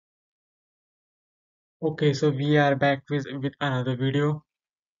Okay, so we are back with another video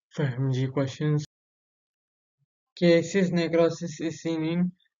for Fmge questions. Cases necrosis is seen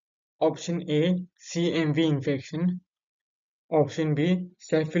in option A, CMV infection, option B,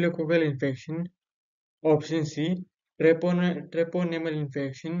 staphylococcal infection, option C, treponema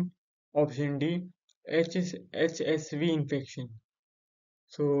infection, option D, HSV infection.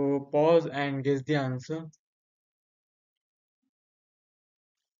 So pause and guess the answer.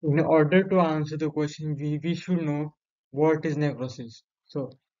 In order to answer the question, we should know what is necrosis.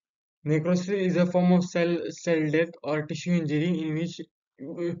 So necrosis is a form of cell death or tissue injury in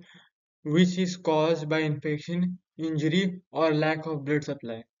which is caused by infection, injury, or lack of blood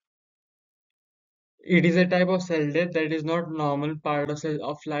supply. It is a type of cell death that is not normal part of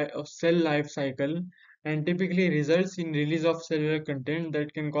cell life cycle and typically results in release of cellular content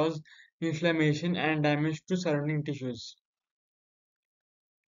that can cause inflammation and damage to surrounding tissues.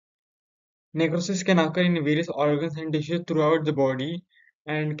 Necrosis can occur in various organs and tissues throughout the body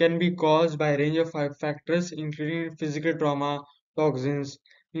and can be caused by a range of factors including physical trauma, toxins,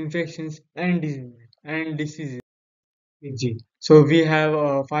 infections, and diseases. G. So we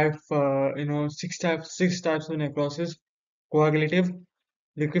have six types of necrosis: coagulative,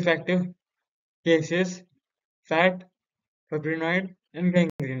 liquefactive, gaseous, fat, fibrinoid, and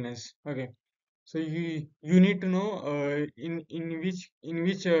gangrenous. Okay. So you need to know in which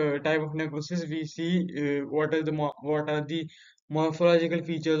type of necrosis we see what are the morphological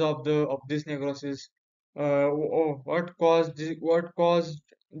features of this necrosis. What caused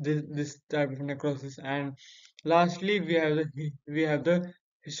this type of necrosis, and lastly we have the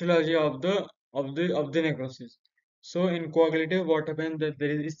histology of the necrosis. So in coagulative, what happens that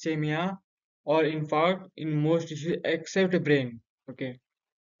there is ischemia or infarct in most tissues except the brain. Okay.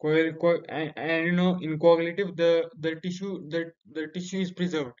 And in coagulative the tissue is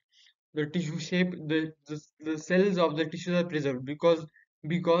preserved, the tissue shape, the cells of the tissues are preserved because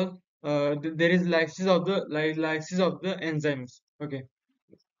there is lysis of the enzymes. Okay.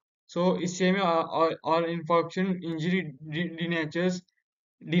 So ischemia or infarction injury denatures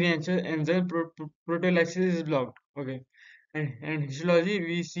enzyme proteolysis is blocked. Okay. And histology,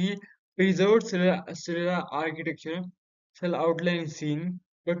 we see preserved cellular architecture, cell outline is seen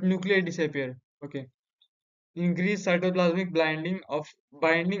but nuclei disappear. Okay. Increase cytoplasmic binding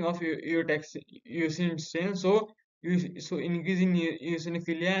of eosine strain, so increase in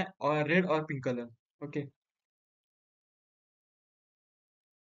eosinophilia or red or pink color. Okay.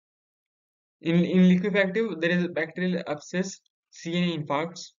 In liquefactive, there is bacterial abscess, CNA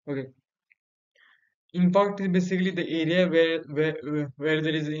infarcts. Okay. Infarct is basically the area where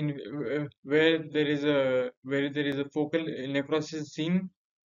there is a focal necrosis seen,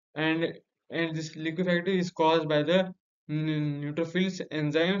 and and this liquefactive is caused by the neutrophils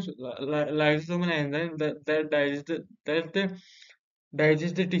enzymes, lysosomal enzyme that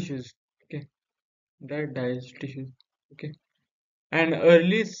digest the tissues. Okay. That digest tissues. Okay. And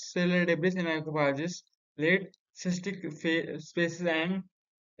early cellular debris in macrophages, late cystic spaces and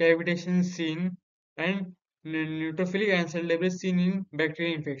cavitation seen, and neutrophilic and cell debris seen in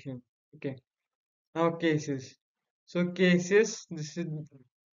bacterial infection. Okay. Now cases. So cases,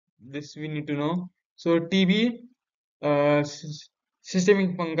 this we need to know. So TB,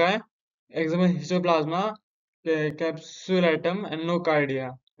 systemic fungi, eczema, histoplasma, capsulatum, and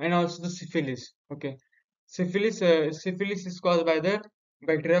nocardia, and also the syphilis. Okay. Syphilis is caused by the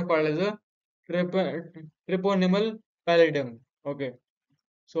bacteria called as a treponema pallidum. Okay.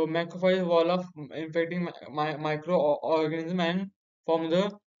 So macrophage wall of infecting microorganism and form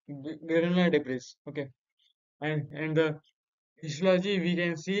the granular debris. Okay. And the histology, we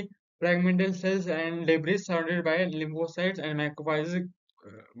can see fragmental cells and debris surrounded by lymphocytes and macrophages,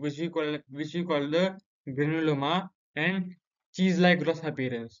 which we call the granuloma, and cheese-like gross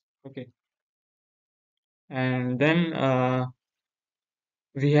appearance. Okay. And then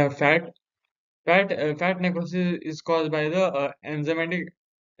we have fat. Fat necrosis is caused by the enzymatic.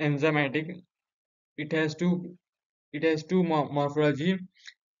 It has two. It has two morphology: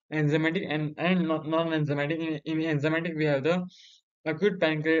 enzymatic and non-enzymatic. In enzymatic, we have the acute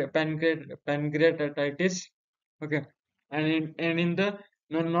pancreatitis. Okay. And in the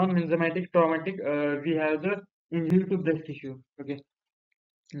non-enzymatic traumatic, we have the injury to breast tissue. Okay.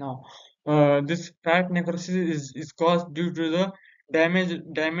 Now, this fat necrosis is caused due to the damaged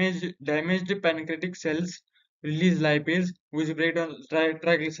pancreatic cells release lipase, which break down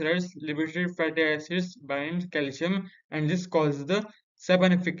triglycerides, liberated fatty acids, bind calcium, and this causes the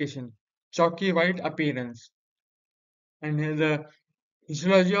saponification, chalky white appearance. And the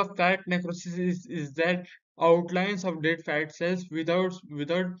histology of fat necrosis is that outlines of dead fat cells without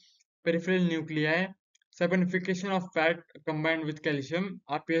peripheral nuclei, saponification of fat combined with calcium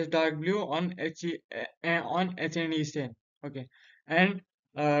appears dark blue on on H and E stain. Okay, and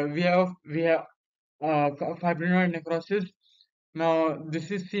we have fibrinoid necrosis. Now,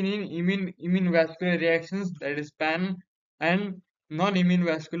 this is seen in immune vascular reactions, that is PAN, and non-immune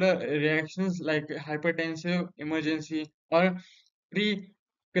vascular reactions like hypertensive emergency or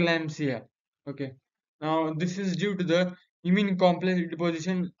preeclampsia. Okay. Now, this is due to the immune complex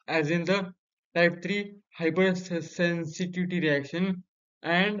deposition, as in the type 3 hypersensitivity reaction,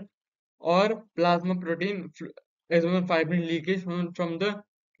 and or plasma protein as well as fibrin leakage from the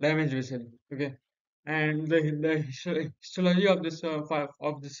damaged vessel. Okay, and the histology of this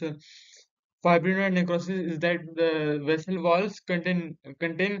fibrinoid necrosis is that the vessel walls contain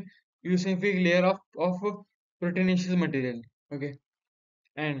eosinophilic layer of proteinaceous material. Okay,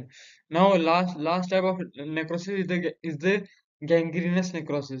 and now last type of necrosis is the gangrenous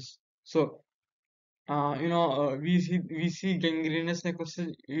necrosis. So we see gangrenous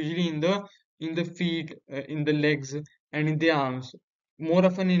necrosis usually in the feet, in the legs, and in the arms. More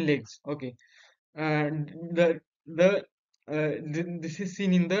often in legs. Okay, the this is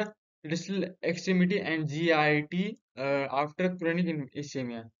seen in the distal extremity and GIT after chronic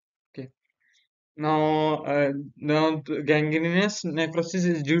ischemia. Okay. Now the gangrenous necrosis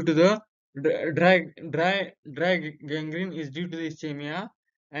is due to the dry gangrene is due to the ischemia,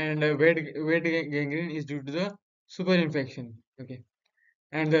 and wet gangrene is due to the superinfection. Okay,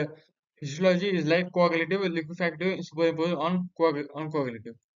 and the histology is like coagulative, liquefactive, superimposed on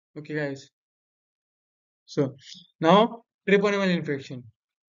coagulative. Okay, guys. So now treponema infection.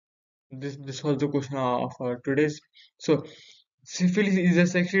 This was the question of today's. So syphilis is a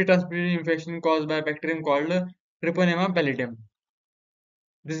sexually transmitted infection caused by a bacterium called Treponema pallidum.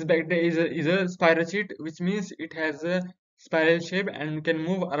 This bacteria is a spirochete, which means it has a spiral shape and can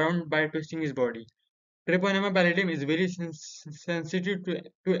move around by twisting its body. Treponema pallidum is very sensitive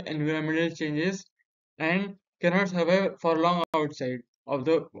to environmental changes and cannot survive for long outside of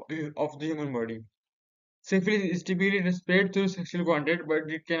the human body. Syphilis is typically spread through sexual contact, but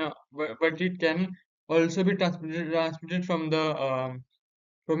it can also be transmitted from an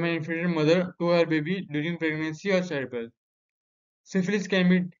infected mother to her baby during pregnancy or childbirth. Syphilis can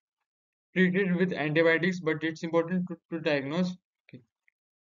be treated with antibiotics, but it's important to diagnose. Okay,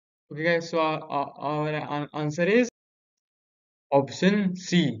 okay guys. So our answer is option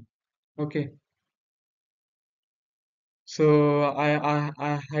C. Okay. So I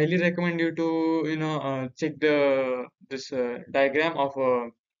highly recommend you to check this diagram of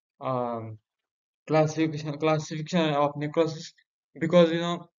classification of necrosis, because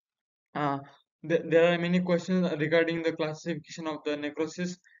uh, there are many questions regarding the classification of the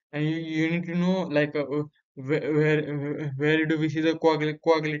necrosis, and you need to know like where do we see the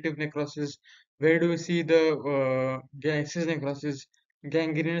coagulative necrosis, where do we see the gaseous necrosis,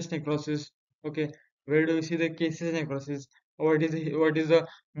 gangrenous necrosis. Okay, where do we see the cases necrosis? What is the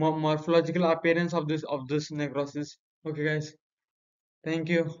morphological appearance of this necrosis? Okay, guys. Thank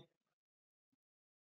you.